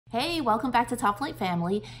Hey, welcome back to Top Flight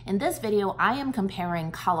Family. In this video, I am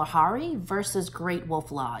comparing Kalahari versus Great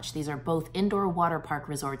Wolf Lodge. These are both indoor water park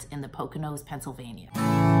resorts in the Poconos, Pennsylvania.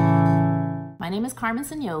 My name is Carmen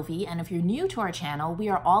Signovi, and if you're new to our channel, we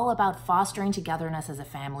are all about fostering togetherness as a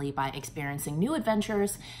family by experiencing new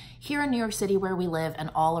adventures here in New York City where we live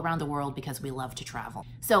and all around the world because we love to travel.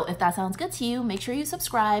 So if that sounds good to you, make sure you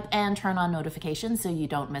subscribe and turn on notifications so you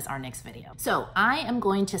don't miss our next video. So I am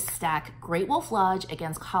going to stack Great Wolf Lodge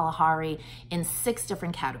against Kalahari in 6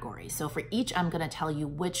 different categories. So for each, I'm gonna tell you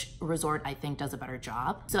which resort I think does a better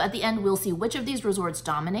job. So at the end, we'll see which of these resorts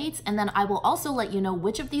dominates, and then I will also let you know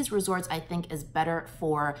which of these resorts I think is better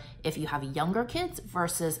for if you have younger kids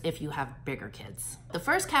versus if you have bigger kids. The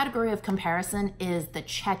first category of comparison is the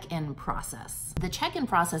check-in process. The check-in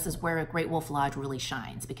process is where Great Wolf Lodge really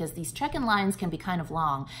shines because these check-in lines can be kind of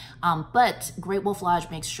long, but Great Wolf Lodge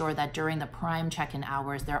makes sure that during the prime check-in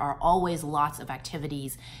hours, there are always lots of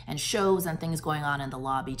activities and shows and things going on in the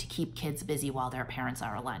lobby to keep kids busy while their parents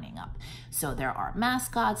are lining up. So there are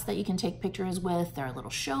mascots that you can take pictures with, there are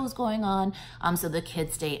little shows going on, so the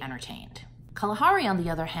kids stay entertained. Kalahari, on the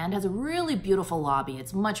other hand, has a really beautiful lobby.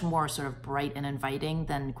 It's much more sort of bright and inviting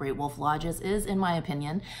than Great Wolf Lodge's is, in my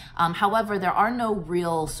opinion. However, there are no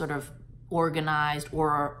real sort of organized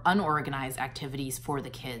or unorganized activities for the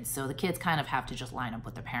kids. So the kids kind of have to just line up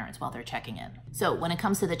with their parents while they're checking in. So when it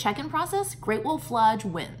comes to the check-in process, Great Wolf Lodge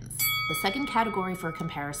wins. The second category for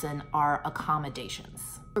comparison are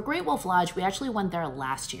accommodations. For Great Wolf Lodge, we actually went there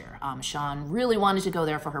last year. Sean really wanted to go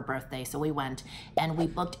there for her birthday, so we went and we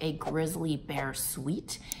booked a grizzly bear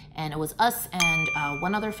suite, and it was us and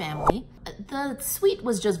one other family. The suite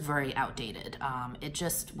was just very outdated. It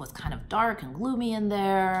just was kind of dark and gloomy in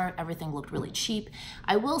there. Everything looked really cheap.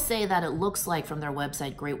 I will say that it looks like from their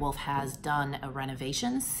website, Great Wolf has done a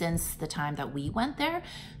renovation since the time that we went there.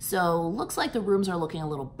 So looks like the rooms are looking a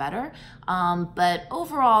little better. But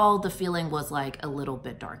overall, the feeling was like a little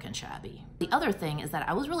bit dark and shabby. The other thing is that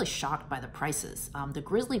I was really shocked by the prices. The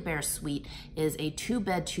Grizzly Bear Suite is a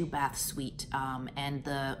 2-bed, 2-bath suite, and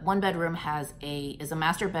the 1-bedroom is a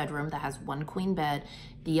master bedroom that has 1 queen bed.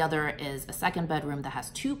 The other is a 2nd bedroom that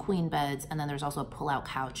has 2 queen beds, and then there's also a pull-out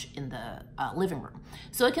couch in the living room.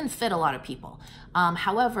 So it can fit a lot of people.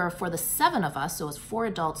 However, for the 7 of us, so it was 4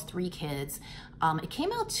 adults, 3 kids, it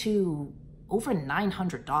came out to over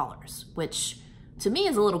 $900, which to me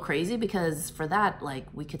is a little crazy because for that, like,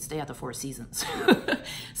 we could stay at the Four Seasons.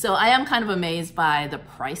 So I am kind of amazed by the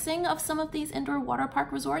pricing of some of these indoor water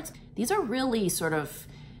park resorts. These are really sort of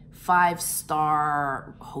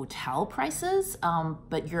 5-star hotel prices,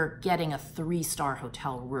 but you're getting a 3-star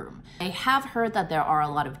hotel room. I have heard that there are a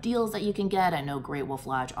lot of deals that you can get. I know Great Wolf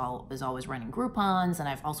Lodge is always running Groupons, and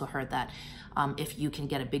I've also heard that if you can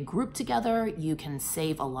get a big group together, you can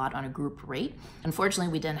save a lot on a group rate.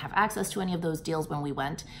 Unfortunately, we didn't have access to any of those deals when we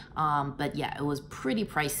went, but yeah, it was pretty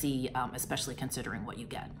pricey, especially considering what you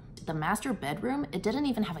get. The master bedroom, it didn't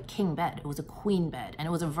even have a king bed. It was a queen bed, and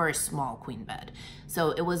it was a very small queen bed.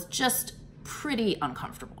 So it was just pretty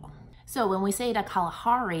uncomfortable. So when we stayed at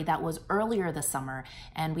Kalahari, that was earlier this summer,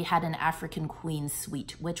 and we had an African Queen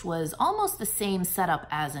suite, which was almost the same setup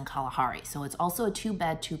as in Kalahari. So it's also a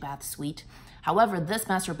 2-bed, 2-bath suite. However, this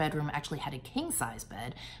master bedroom actually had a king-size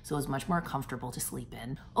bed, so it was much more comfortable to sleep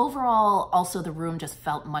in. Overall, also the room just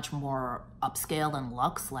felt much more upscale and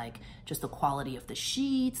luxe, like just the quality of the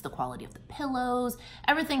sheets, the quality of the pillows,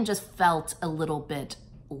 everything just felt a little bit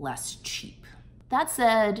less cheap. That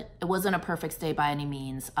said, it wasn't a perfect stay by any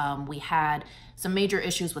means. We had some major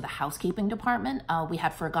issues with the housekeeping department. We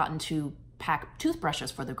had forgotten to pack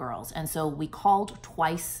toothbrushes for the girls, and so we called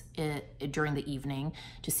twice during the evening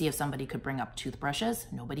to see if somebody could bring up toothbrushes.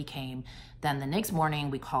 Nobody came. Then the next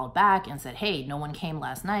morning we called back and said, hey, no one came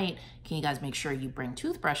last night. Can you guys make sure you bring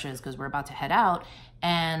toothbrushes because we're about to head out?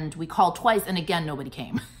 And we called twice, and again, nobody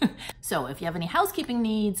came. So if you have any housekeeping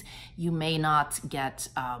needs, you may not get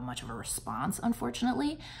much of a response,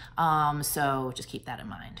 unfortunately. So just keep that in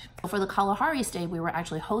mind. For the Kalahari stay, we were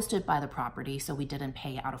actually hosted by the property, so we didn't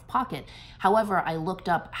pay out of pocket. However, I looked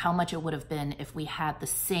up how much it would have been if we had the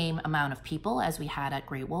same amount of people as we had at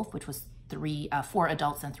Great Wolf, which was 4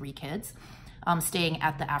 adults and 3 kids. Staying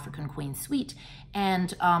at the African Queen suite,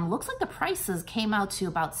 and looks like the prices came out to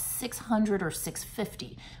about $600 or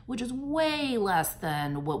 $650, which is way less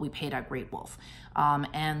than what we paid at Great Wolf.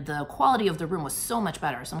 And the quality of the room was so much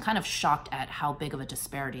better, so I'm kind of shocked at how big of a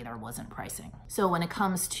disparity there was in pricing. So when it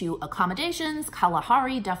comes to accommodations,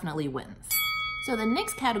 Kalahari definitely wins. So the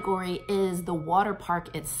next category is the water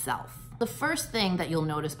park itself. The first thing that you'll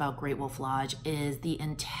notice about Great Wolf Lodge is the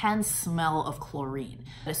intense smell of chlorine.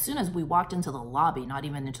 As soon as we walked into the lobby, not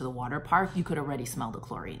even into the water park, you could already smell the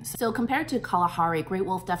chlorine. So compared to Kalahari, Great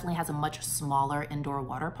Wolf definitely has a much smaller indoor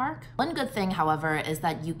water park. One good thing, however, is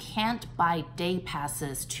that you can't buy day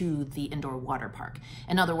passes to the indoor water park.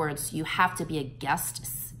 In other words, you have to be a guest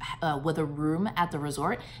with a room at the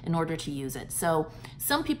resort in order to use it. So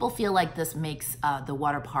some people feel like this makes the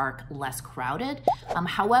water park less crowded.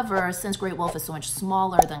 However, since Great Wolf is so much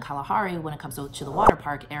smaller than Kalahari when it comes to the water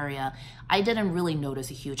park area, I didn't really notice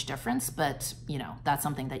a huge difference, but you know, that's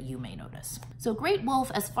something that you may notice. So Great Wolf,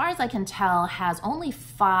 as far as I can tell, has only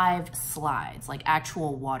 5 slides, like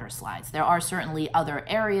actual water slides. There are certainly other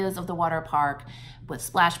areas of the water park with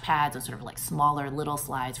splash pads and sort of like smaller little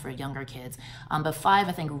slides for younger kids, but 5,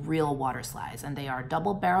 I think, real water slides, and they are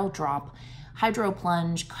Double Barrel Drop, Hydro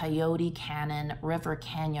Plunge, Coyote Cannon, River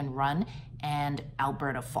Canyon Run, and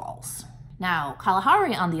Alberta Falls. Now,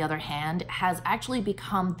 Kalahari, on the other hand, has actually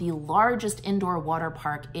become the largest indoor water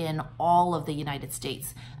park in all of the United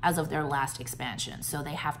States as of their last expansion. So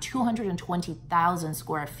they have 220,000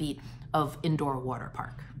 square feet of indoor water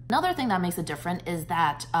park. Another thing that makes it different is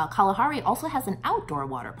that Kalahari also has an outdoor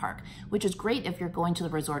water park, which is great if you're going to the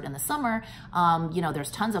resort in the summer. You know,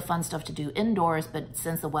 there's tons of fun stuff to do indoors, but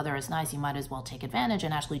since the weather is nice, you might as well take advantage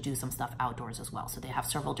and actually do some stuff outdoors as well. So they have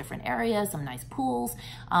several different areas, some nice pools.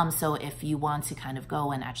 So if you want to kind of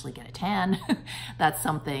go and actually get a tan, that's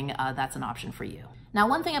something, that's an option for you. Now,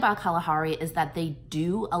 one thing about Kalahari is that they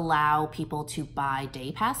do allow people to buy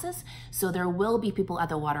day passes. So there will be people at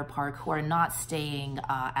the water park who are not staying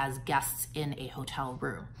as guests in a hotel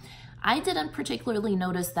room. I didn't particularly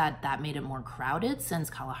notice that that made it more crowded since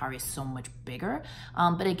Kalahari is so much bigger.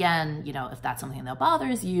 But again, you know, if that's something that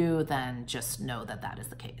bothers you, then just know that that is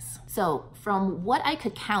the case. So from what I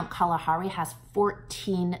could count, Kalahari has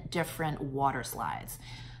 14 different water slides.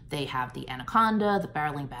 They have the Anaconda, the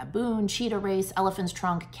Barreling Baboon, Cheetah Race, Elephant's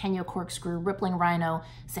Trunk, Kenya Corkscrew, Rippling Rhino,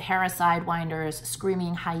 Sahara Sidewinders,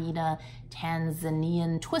 Screaming Hyena,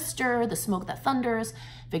 Tanzanian Twister, The Smoke That Thunders,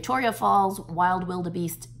 Victoria Falls, Wild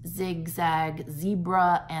Wildebeest, Zigzag,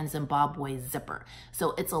 Zebra, and Zimbabwe Zipper.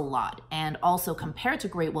 So it's a lot. And also compared to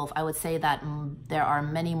Great Wolf, I would say that there are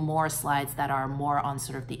many more slides that are more on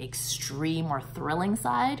sort of the extreme or thrilling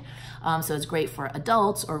side. So it's great for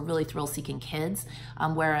adults or really thrill-seeking kids.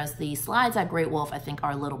 Whereas the slides at Great Wolf, I think,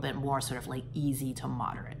 are a little bit more sort of like easy to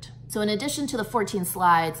moderate. So in addition to the 14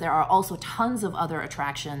 slides, there are also tons of other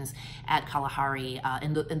attractions at Kalahari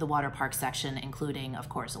in the water park section, including, of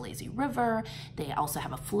course, a lazy river. They also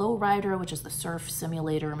have a flow rider, which is the surf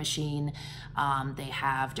simulator machine. They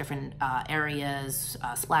have different areas,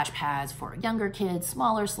 splash pads for younger kids,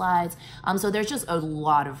 smaller slides. So there's just a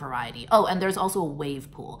lot of variety. Oh, and there's also a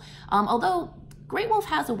wave pool. Although Great Wolf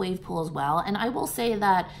has a wave pool as well, and I will say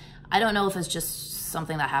that I don't know if it's just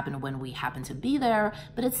something that happened when we happened to be there,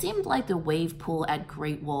 but it seemed like the wave pool at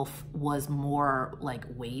Great Wolf was more like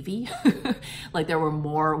wavy, like there were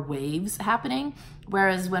more waves happening.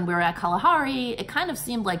 Whereas when we were at Kalahari, it kind of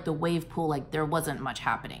seemed like the wave pool, like there wasn't much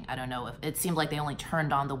happening. I don't know, if it seemed like they only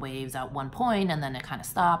turned on the waves at one point and then it kind of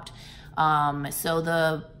stopped. So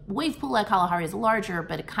the wave pool at Kalahari is larger,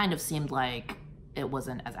 but it kind of seemed like it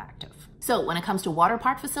wasn't as active. So when it comes to water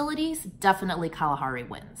park facilities, definitely Kalahari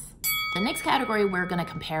wins. The next category we're going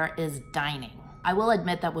to compare is dining. I will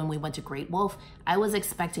admit that when we went to Great Wolf, I was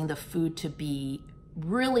expecting the food to be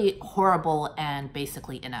really horrible and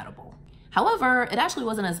basically inedible. However, it actually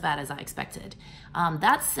wasn't as bad as I expected.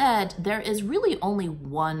 That said, there is really only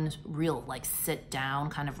one real like sit down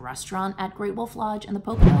kind of restaurant at Great Wolf Lodge in the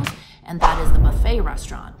Poconos, and that is the buffet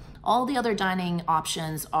restaurant. All the other dining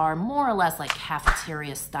options are more or less like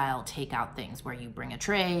cafeteria style takeout things where you bring a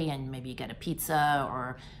tray and maybe you get a pizza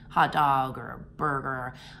or hot dog or a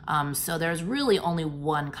burger. So there's really only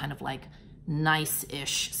one kind of like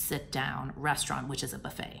nice-ish sit-down restaurant, which is a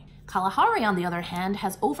buffet. Kalahari, on the other hand,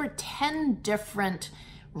 has over 10 different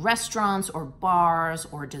restaurants or bars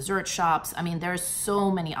or dessert shops. I mean, there's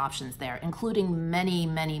so many options there, including many,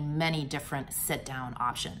 many, many different sit-down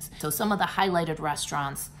options. So some of the highlighted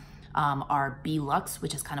restaurants are B-Lux,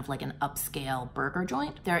 which is kind of like an upscale burger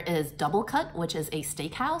joint. There is Double Cut, which is a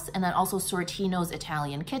steakhouse, and then also Sortino's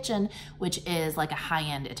Italian Kitchen, which is like a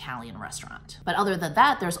high-end Italian restaurant. But other than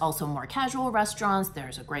that, there's also more casual restaurants.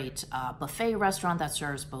 There's a great buffet restaurant that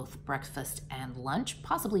serves both breakfast and lunch,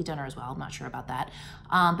 possibly dinner as well, I'm not sure about that.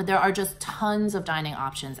 But there are just tons of dining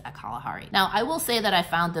options at Kalahari. Now, I will say that I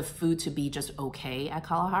found the food to be just okay at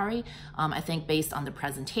Kalahari. I think based on the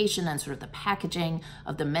presentation and sort of the packaging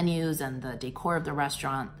of the menu, menus and the decor of the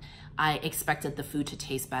restaurant, I expected the food to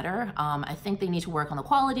taste better. I think they need to work on the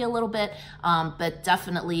quality a little bit, but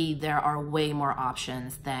definitely there are way more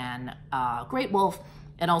options than Great Wolf.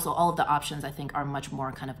 And also all of the options I think are much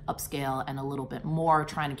more kind of upscale and a little bit more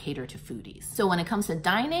trying to cater to foodies. So when it comes to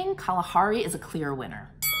dining, Kalahari is a clear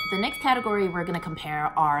winner. The next category we're gonna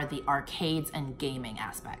compare are the arcades and gaming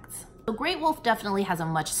aspects. So Great Wolf definitely has a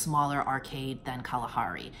much smaller arcade than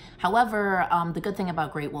Kalahari. However, the good thing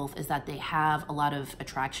about Great Wolf is that they have a lot of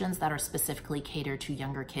attractions that are specifically catered to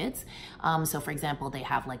younger kids. So for example, they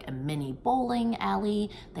have like a mini bowling alley,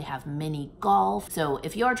 they have mini golf. So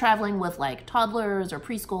if you're traveling with like toddlers or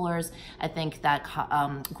preschoolers, I think that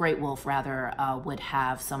Great Wolf rather would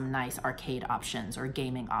have some nice arcade options or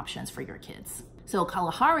gaming options for your kids. So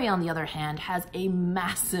Kalahari, on the other hand, has a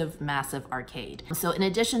massive, massive arcade. So in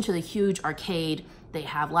addition to the huge arcade, they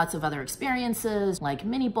have lots of other experiences like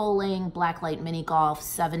mini bowling, blacklight mini golf,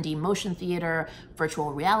 7D motion theater,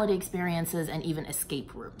 virtual reality experiences, and even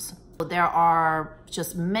escape rooms. So there are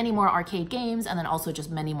just many more arcade games and then also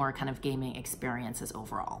just many more kind of gaming experiences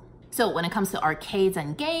overall. So when it comes to arcades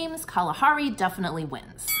and games, Kalahari definitely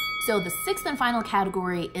wins. So the sixth and final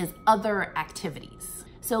category is other activities.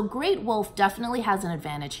 So Great Wolf definitely has an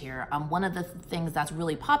advantage here. One of the things that's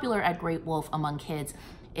really popular at Great Wolf among kids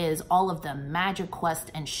is all of the Magic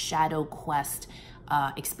Quest and Shadow Quest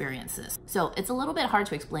experiences. So it's a little bit hard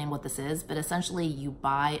to explain what this is, but essentially you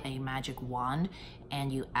buy a magic wand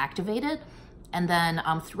and you activate it. And then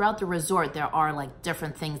throughout the resort, there are like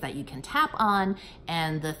different things that you can tap on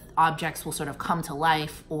and the objects will sort of come to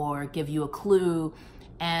life or give you a clue.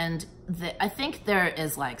 And I think there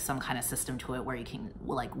is like some kind of system to it where you can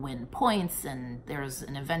like win points and there's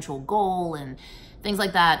an eventual goal and things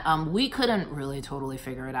like that. We couldn't really totally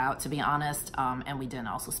figure it out, to be honest. And we didn't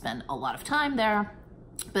also spend a lot of time there.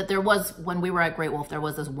 But there was, when we were at Great Wolf, there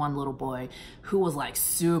was this one little boy who was like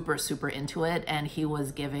super, super into it. And he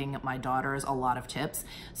was giving my daughters a lot of tips.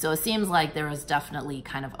 So it seems like there is definitely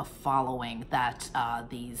kind of a following that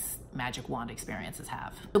these magic wand experiences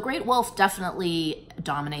have. So Great Wolf definitely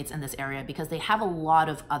dominates in this area because they have a lot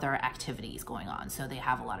of other activities going on. So they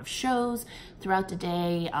have a lot of shows throughout the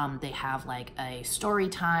day. They have like a story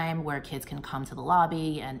time where kids can come to the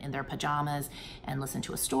lobby and in their pajamas and listen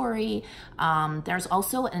to a story. There's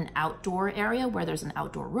also an outdoor area where there's an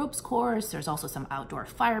outdoor ropes course. There's also some outdoor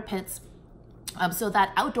fire pits. So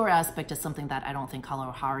that outdoor aspect is something that I don't think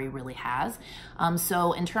Kalahari really has.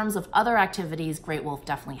 So in terms of other activities, Great Wolf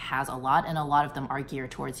definitely has a lot, and a lot of them are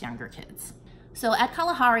geared towards younger kids. So at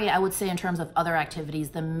Kalahari, I would say in terms of other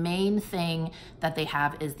activities, the main thing that they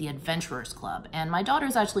have is the Adventurers Club. And my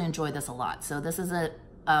daughters actually enjoy this a lot. So this is a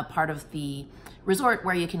part of the resort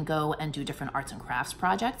where you can go and do different arts and crafts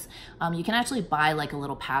projects. You can actually buy like a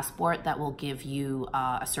little passport that will give you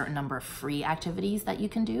a certain number of free activities that you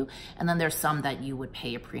can do. And then there's some that you would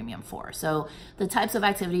pay a premium for. So the types of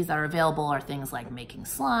activities that are available are things like making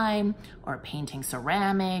slime or painting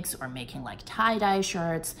ceramics or making like tie-dye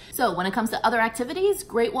shirts. So when it comes to other activities,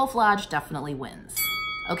 Great Wolf Lodge definitely wins.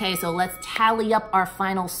 Okay, so let's tally up our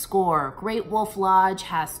final score. Great Wolf Lodge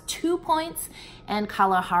has 2 points and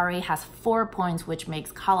Kalahari has 4 points, which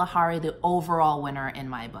makes Kalahari the overall winner in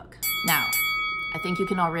my book. Now, I think you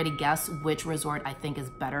can already guess which resort I think is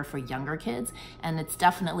better for younger kids, and it's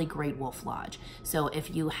definitely Great Wolf Lodge. So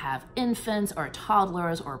if you have infants or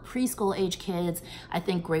toddlers or preschool age kids, I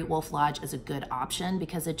think Great Wolf Lodge is a good option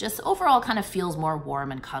because it just overall kind of feels more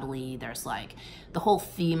warm and cuddly. There's like, the whole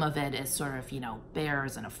theme of it is sort of, you know,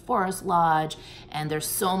 bears in a forest lodge, and there's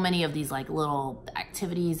so many of these like little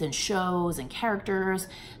activities and shows and characters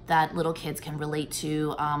that little kids can relate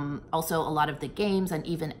to. Also, a lot of the games and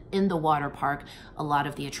even in the water park, a lot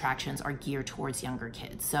of the attractions are geared towards younger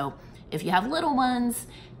kids. So if you have little ones,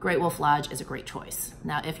 Great Wolf Lodge is a great choice.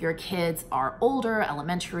 Now, if your kids are older,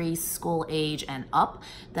 elementary, school age and up,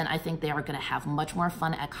 then I think they are gonna have much more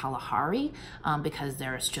fun at Kalahari because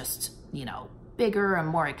there's just, you know, bigger and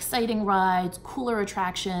more exciting rides, cooler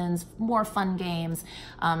attractions, more fun games.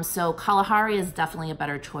 So Kalahari is definitely a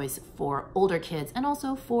better choice for older kids and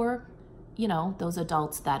also for, you know, those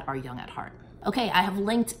adults that are young at heart. Okay, I have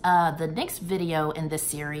linked the next video in this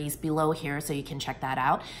series below here so you can check that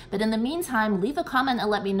out. But in the meantime, leave a comment and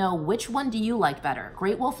let me know which one do you like better,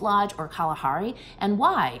 Great Wolf Lodge or Kalahari, and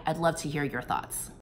why. I'd love to hear your thoughts.